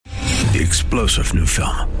The explosive new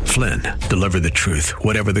film, Flynn, deliver the truth,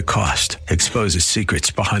 whatever the cost, exposes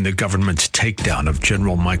secrets behind the government's takedown of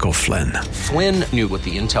General Michael Flynn. Flynn knew what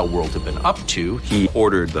the intel world had been up to. He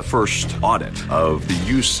ordered the first audit of the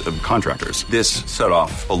use of contractors. This set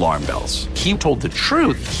off alarm bells. He told the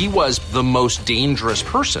truth. He was the most dangerous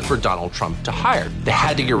person for Donald Trump to hire. They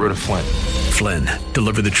had to get rid of Flynn. Flynn,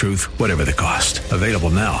 deliver the truth, whatever the cost. Available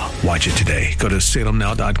now. Watch it today. Go to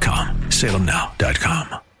salemnow.com.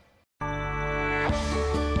 salemnow.com.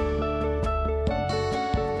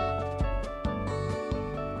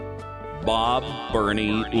 Bob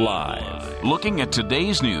Burney Live. Looking at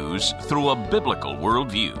today's news through a biblical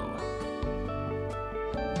worldview.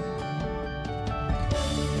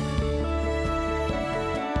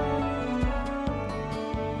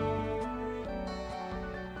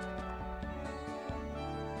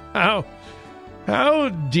 How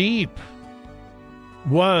deep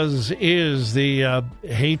is the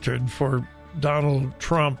hatred for Donald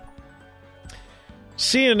Trump?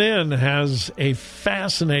 CNN has a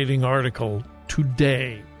fascinating article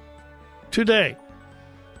today.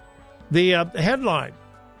 The headline,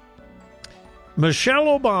 Michelle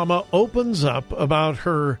Obama opens up about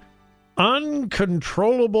her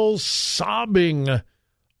uncontrollable sobbing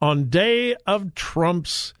on day of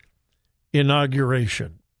Trump's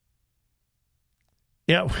inauguration.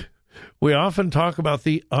 Yeah, we often talk about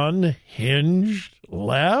the unhinged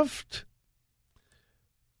left.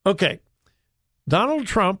 Okay. Donald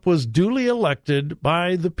Trump was duly elected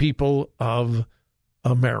by the people of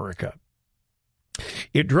America.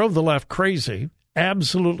 It drove the left crazy,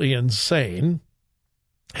 absolutely insane.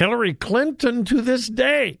 Hillary Clinton, to this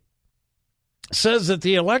day, says that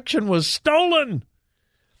the election was stolen.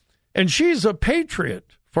 And she's a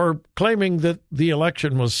patriot for claiming that the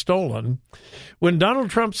election was stolen. When Donald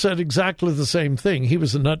Trump said exactly the same thing, he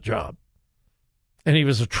was a nut job. And he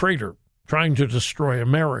was a traitor trying to destroy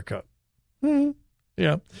America.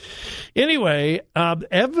 Yeah. Anyway,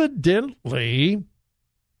 evidently,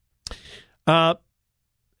 at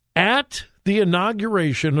the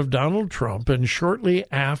inauguration of Donald Trump and shortly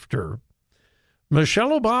after,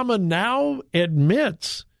 Michelle Obama now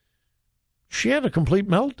admits she had a complete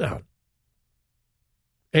meltdown.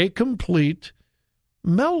 A complete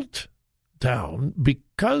meltdown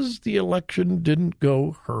because the election didn't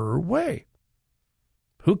go her way.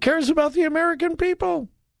 Who cares about the American people?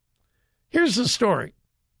 Here's the story.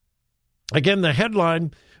 Again, the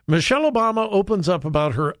headline, Michelle Obama opens up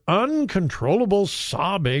about her uncontrollable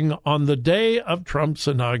sobbing on the day of Trump's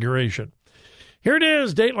inauguration. Here it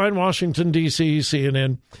is, Dateline, Washington, D.C.,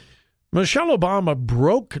 CNN. Michelle Obama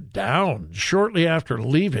broke down shortly after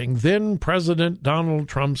leaving then-President Donald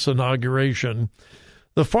Trump's inauguration.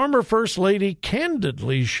 The former First Lady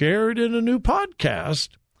candidly shared in a new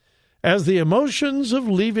podcast as the emotions of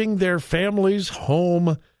leaving their family's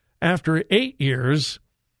home after 8 years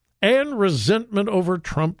and resentment over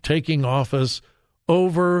Trump taking office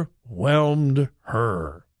overwhelmed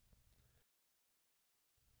her.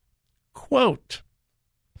 Quote,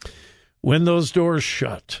 when those doors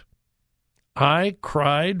shut, I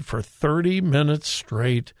cried for 30 minutes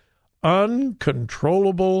straight,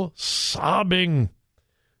 uncontrollable sobbing,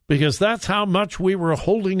 because that's how much we were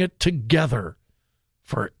holding it together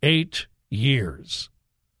for 8 years.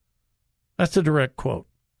 That's a direct quote.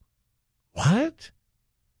 What?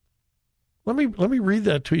 Let me read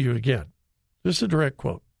that to you again. This is a direct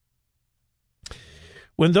quote.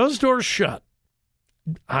 When those doors shut,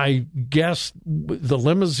 I guess the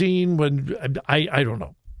limousine, when I don't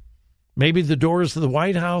know. Maybe the doors of the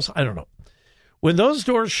White House, I don't know. When those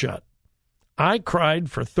doors shut, I cried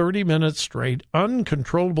for 30 minutes straight,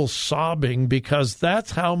 uncontrollable sobbing, because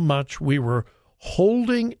that's how much we were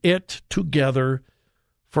holding it together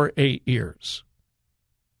for 8 years.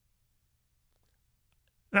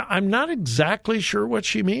 Now, I'm not exactly sure what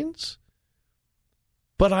she means,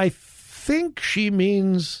 but I think she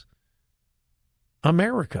means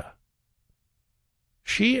America.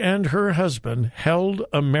 She and her husband held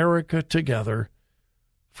America together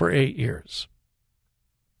for 8 years.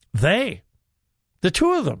 They, the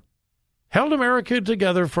two of them, held America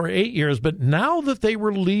together for 8 years, but now that they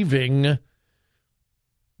were leaving,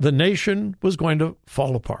 the nation was going to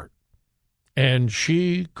fall apart, and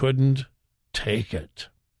she couldn't take it.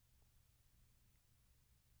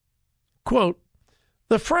 Quote,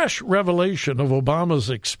 the fresh revelation of Obama's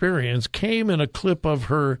experience came in a clip of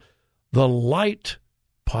her The Light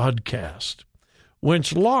podcast,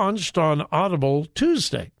 which launched on Audible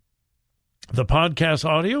Tuesday. The podcast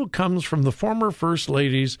audio comes from the former First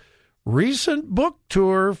Lady's recent book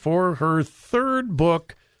tour for her third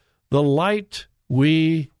book, The Light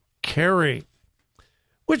We Carry,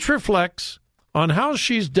 which reflects on how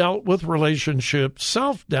she's dealt with relationships,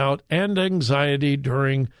 self-doubt, and anxiety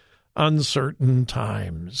during uncertain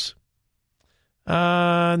times.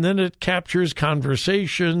 And then it captures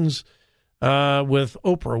conversations with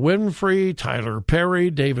Oprah Winfrey, Tyler Perry,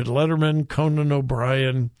 David Letterman, Conan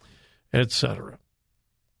O'Brien, etc.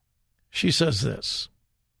 She says this,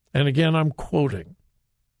 and again I'm quoting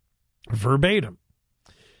verbatim.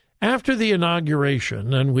 After the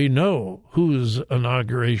inauguration, and we know whose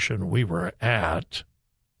inauguration we were at.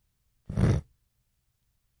 Let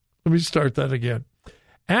me start that again.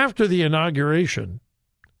 After the inauguration,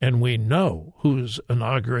 and we know whose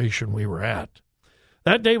inauguration we were at.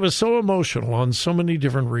 That day was so emotional on so many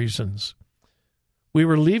different reasons. We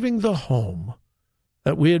were leaving the home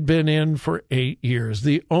that we had been in for 8 years,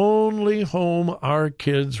 the only home our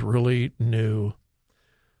kids really knew.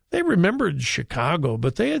 They remembered Chicago,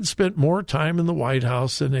 but they had spent more time in the White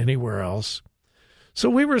House than anywhere else. So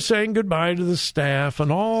we were saying goodbye to the staff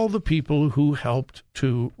and all the people who helped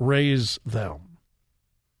to raise them.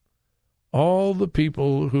 All the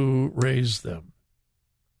people who raised them.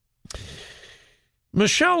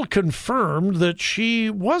 Michelle confirmed that she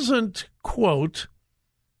wasn't, quote,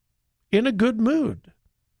 in a good mood,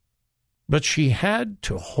 but she had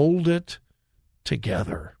to hold it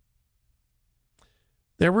together.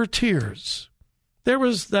 There were tears. There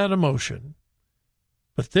was that emotion.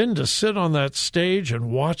 But then to sit on that stage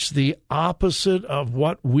and watch the opposite of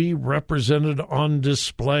what we represented on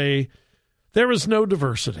display, there was no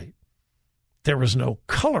diversity. There was no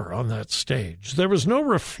color on that stage. There was no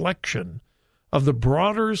reflection of the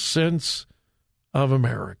broader sense of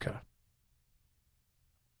America.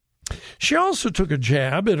 She also took a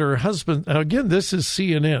jab at her husband. Again, this is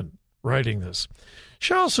CNN writing this.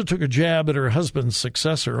 She also took a jab at her husband's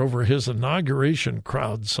successor over his inauguration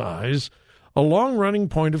crowd size, a long-running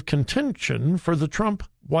point of contention for the Trump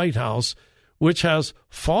White House, which has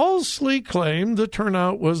falsely claimed the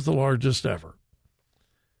turnout was the largest ever.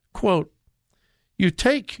 Quote, you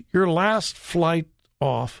take your last flight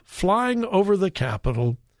off flying over the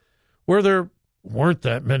Capitol, where there weren't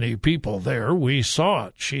that many people there. We saw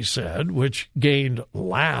it, she said, which gained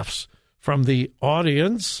laughs from the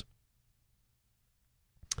audience.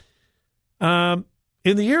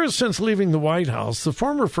 In the years since leaving the White House, the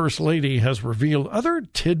former First Lady has revealed other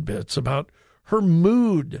tidbits about her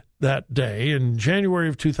mood that day in January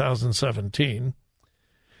of 2017,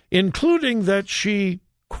 including that she,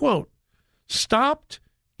 quote, stopped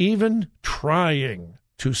even trying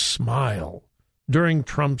to smile during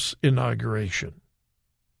Trump's inauguration.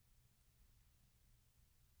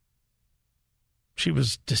 She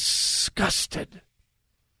was disgusted.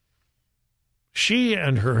 She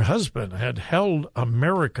and her husband had held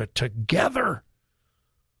America together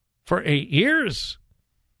for 8 years.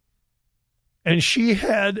 And she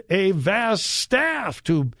had a vast staff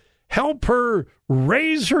to help her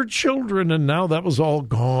raise her children, and now that was all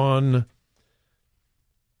gone.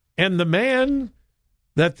 And the man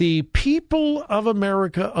that the people of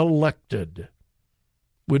America elected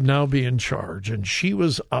would now be in charge, and she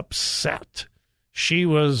was upset. She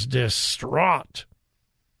was distraught.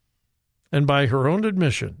 And by her own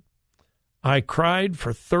admission, I cried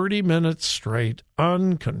for 30 minutes straight,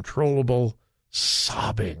 uncontrollable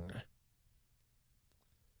sobbing.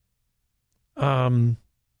 There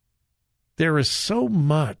is so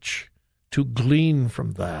much to glean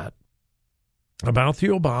from that about the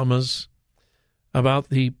Obamas, about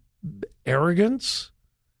the arrogance.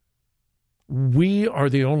 We are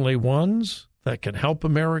the only ones that can help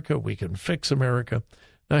America. We can fix America.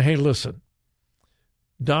 Now, hey, listen.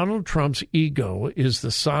 Donald Trump's ego is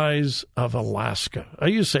the size of Alaska. I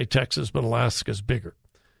used to say Texas, but Alaska's bigger.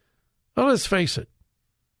 Well, let's face it.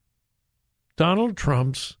 Donald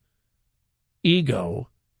Trump's ego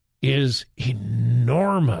is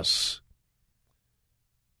enormous,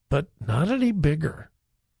 but not any bigger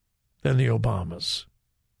than the Obamas.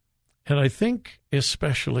 And I think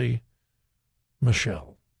especially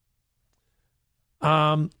Michelle.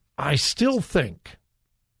 I still think,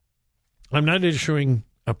 I'm not issuing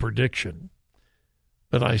a prediction,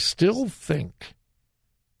 but I still think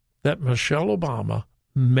that Michelle Obama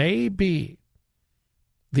may be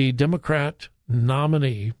the Democrat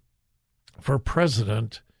nominee for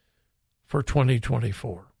president for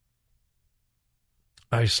 2024.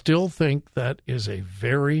 I still think that is a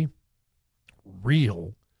very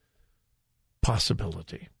real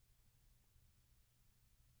possibility.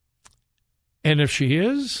 And if she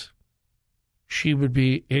is, she would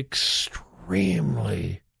be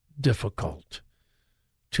extremely difficult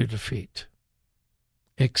to defeat.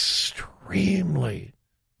 Extremely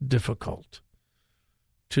difficult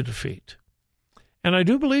to defeat. And I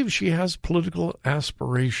do believe she has political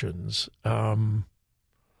aspirations. But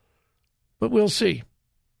we'll see.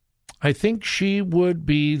 I think she would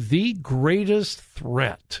be the greatest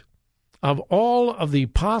threat of all of the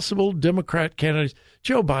possible Democrat candidates.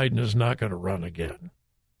 Joe Biden is not going to run again.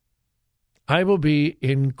 I will be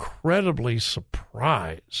incredibly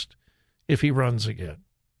surprised if he runs again.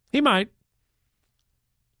 He might.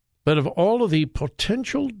 But of all of the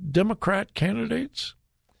potential Democrat candidates,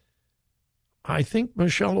 I think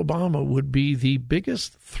Michelle Obama would be the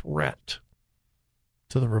biggest threat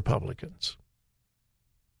to the Republicans.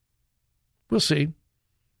 We'll see.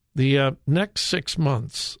 The next 6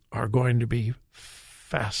 months are going to be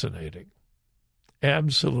fascinating.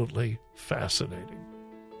 Absolutely fascinating.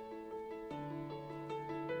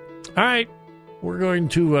 All right. We're going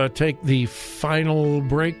to take the final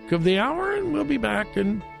break of the hour, and we'll be back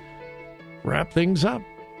and wrap things up.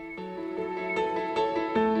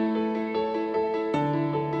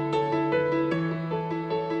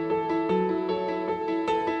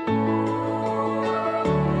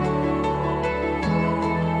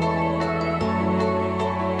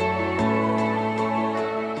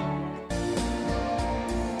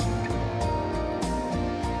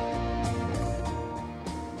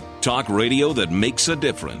 Talk radio that makes a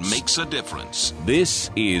difference. Makes a difference.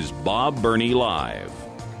 This is Bob Burney Live.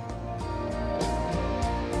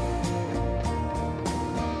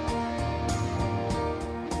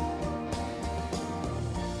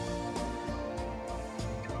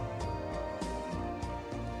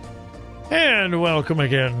 And welcome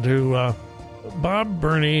again to Bob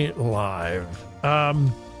Burney Live.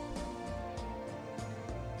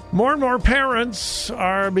 More and more parents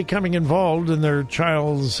are becoming involved in their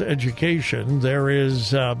child's education. There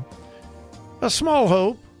is a small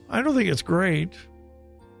hope. I don't think it's great.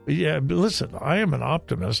 Yeah, but listen, I am an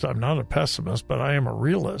optimist. I'm not a pessimist, but I am a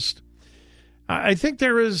realist. I think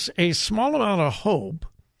there is a small amount of hope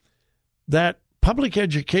that public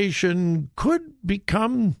education could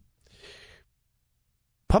become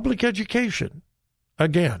public education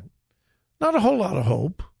again. Not a whole lot of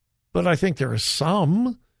hope, but I think there is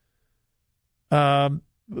some.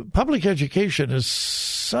 Public education is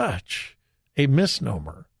such a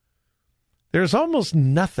misnomer. There's almost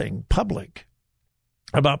nothing public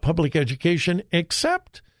about public education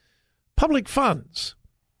except public funds.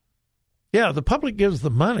 Yeah, the public gives the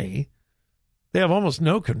money. They have almost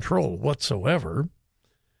no control whatsoever.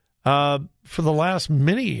 For the last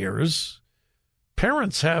many years,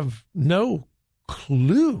 parents have no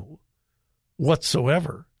clue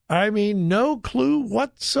whatsoever. I mean, no clue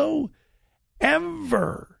whatsoever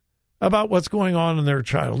about what's going on in their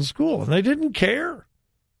child's school. And they didn't care.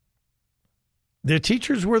 The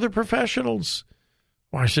teachers were the professionals.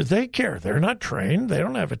 Why should they care? They're not trained. They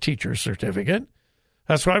don't have a teacher's certificate.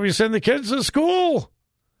 That's why we send the kids to school.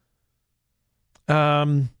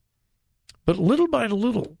 But little by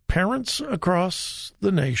little, parents across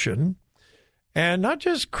the nation, and not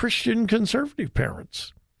just Christian conservative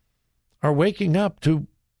parents, are waking up to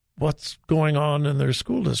what's going on in their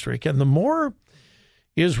school district. And the more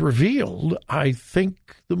is revealed, I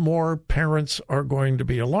think the more parents are going to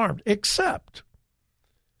be alarmed, except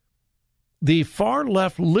the far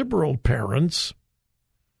left liberal parents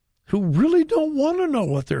who really don't want to know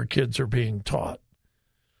what their kids are being taught.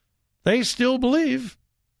 They still believe,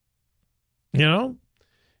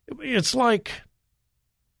 it's like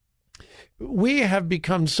we have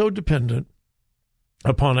become so dependent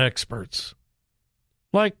upon experts,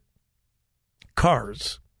 like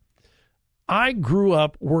cars. I grew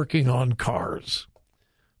up working on cars.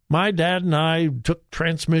 My dad and I took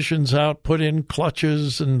transmissions out, put in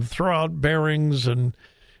clutches, and throw out bearings, and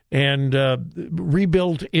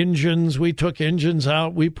rebuilt engines. We took engines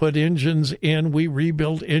out, we put engines in, we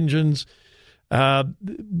rebuilt engines. My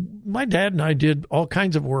dad and I did all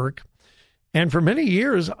kinds of work, and for many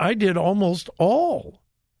years, I did almost all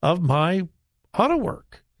of my auto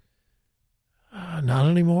work. Not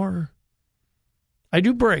anymore. I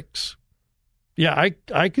do brakes. Yeah,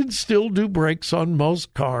 I can still do brakes on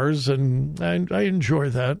most cars, and I enjoy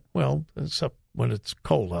that. Well, except when it's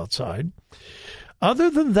cold outside. Other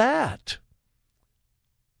than that,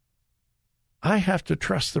 I have to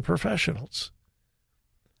trust the professionals.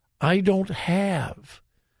 I don't have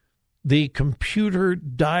the computer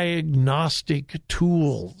diagnostic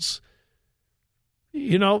tools.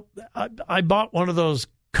 I bought one of those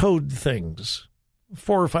code things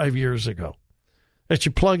 4 or 5 years ago that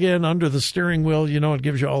you plug in under the steering wheel, it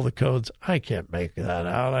gives you all the codes. I can't make that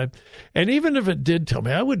out. And even if it did tell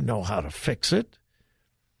me, I wouldn't know how to fix it.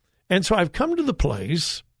 And so I've come to the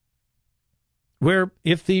place where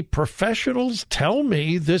if the professionals tell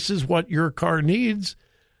me this is what your car needs,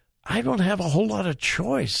 I don't have a whole lot of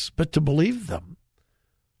choice but to believe them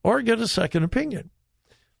or get a second opinion.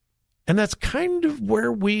 And that's kind of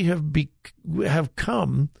where we have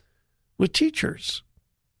come with teachers.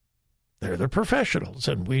 They're the professionals,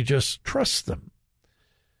 and we just trust them.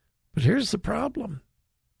 But here's the problem.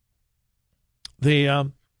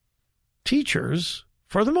 The teachers,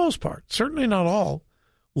 for the most part, certainly not all,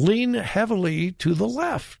 lean heavily to the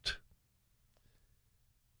left.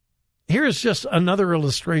 Here's just another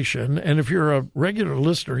illustration, and if you're a regular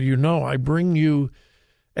listener, you know I bring you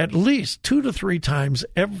at least 2 to 3 times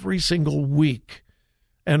every single week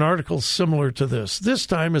an article similar to this. This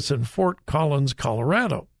time it's in Fort Collins,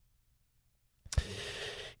 Colorado.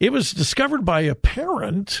 It was discovered by a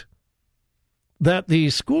parent that the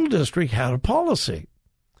school district had a policy.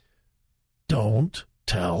 Don't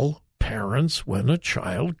tell parents when a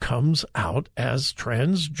child comes out as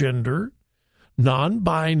transgender,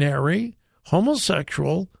 non-binary,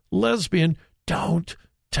 homosexual, lesbian. Don't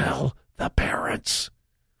tell the parents.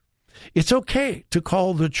 It's okay to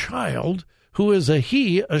call the child who is a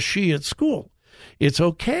he, a she at school. It's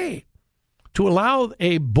okay to allow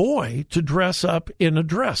a boy to dress up in a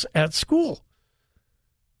dress at school.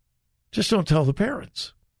 Just don't tell the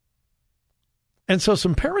parents. And so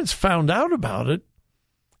some parents found out about it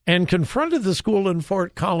and confronted the school in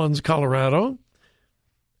Fort Collins, Colorado.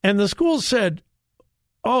 And the school said,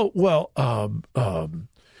 oh, well,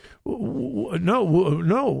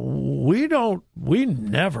 no, we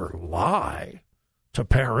never lie to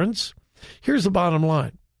parents. Here's the bottom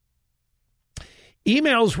line.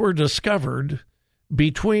 Emails were discovered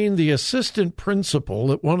between the assistant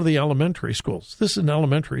principal at one of the elementary schools. This is an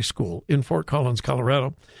elementary school in Fort Collins,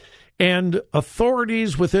 Colorado, and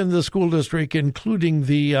authorities within the school district, including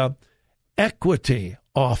the equity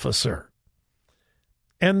officer.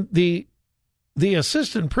 And the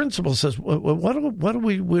assistant principal says, what do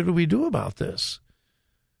we do about this?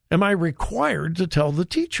 Am I required to tell the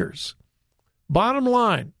teachers? Bottom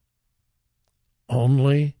line,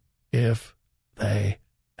 only if they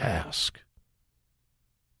ask.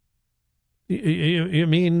 You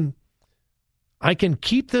mean I can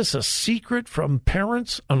keep this a secret from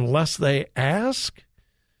parents unless they ask?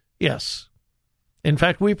 Yes. In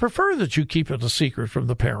fact, we prefer that you keep it a secret from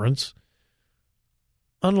the parents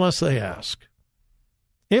unless they ask.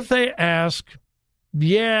 If they ask,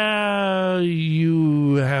 yeah,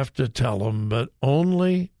 you have to tell them, but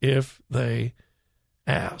only if they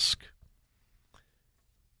ask.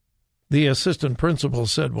 The assistant principal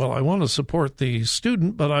said, well, I want to support the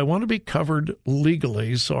student, but I want to be covered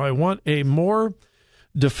legally, so I want a more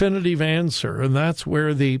definitive answer. And that's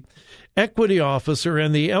where the equity officer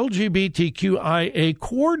and the LGBTQIA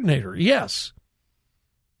coordinator, yes,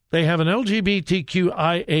 they have an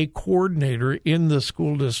LGBTQIA coordinator in the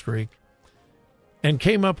school district, and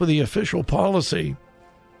came up with the official policy.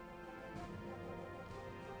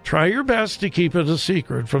 Try your best to keep it a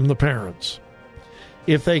secret from the parents.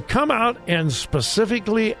 If they come out and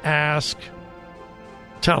specifically ask,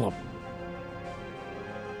 tell them.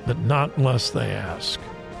 But not unless they ask.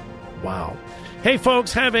 Wow. Hey,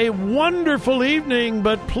 folks, have a wonderful evening,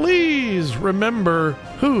 but please remember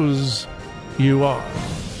whose you are.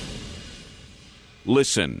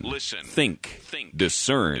 Listen. Think.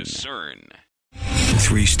 Discern.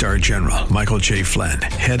 3-star General Michael J. Flynn,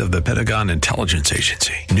 head of the Pentagon Intelligence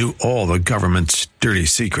Agency, knew all the government's dirty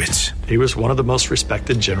secrets. He was one of the most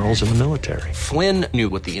respected generals in the military. Flynn knew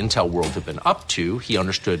what the intel world had been up to. He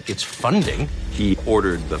understood its funding. He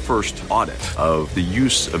ordered the first audit of the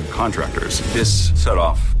use of contractors. This set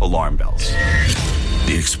off alarm bells.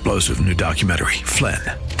 The explosive new documentary, Flynn,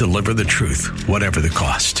 Deliver the Truth, Whatever the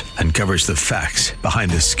Cost, uncovers the facts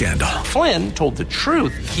behind this scandal. Flynn told the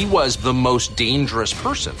truth. He was the most dangerous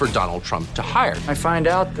person for Donald Trump to hire. I find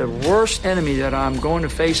out the worst enemy that I'm going to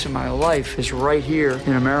face in my life is right here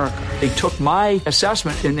in America. They took my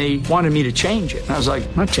assessment and they wanted me to change it. And I was like,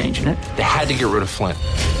 I'm not changing it. They had to get rid of Flynn.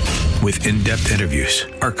 With in-depth interviews,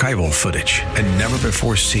 archival footage, and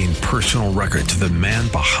never-before-seen personal records of the man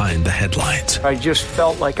behind the headlines. I just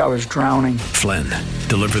felt like I was drowning. Flynn,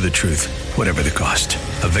 Deliver the Truth, Whatever the Cost.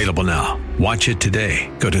 Available now. Watch it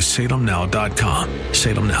today. Go to salemnow.com.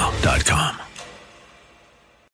 salemnow.com.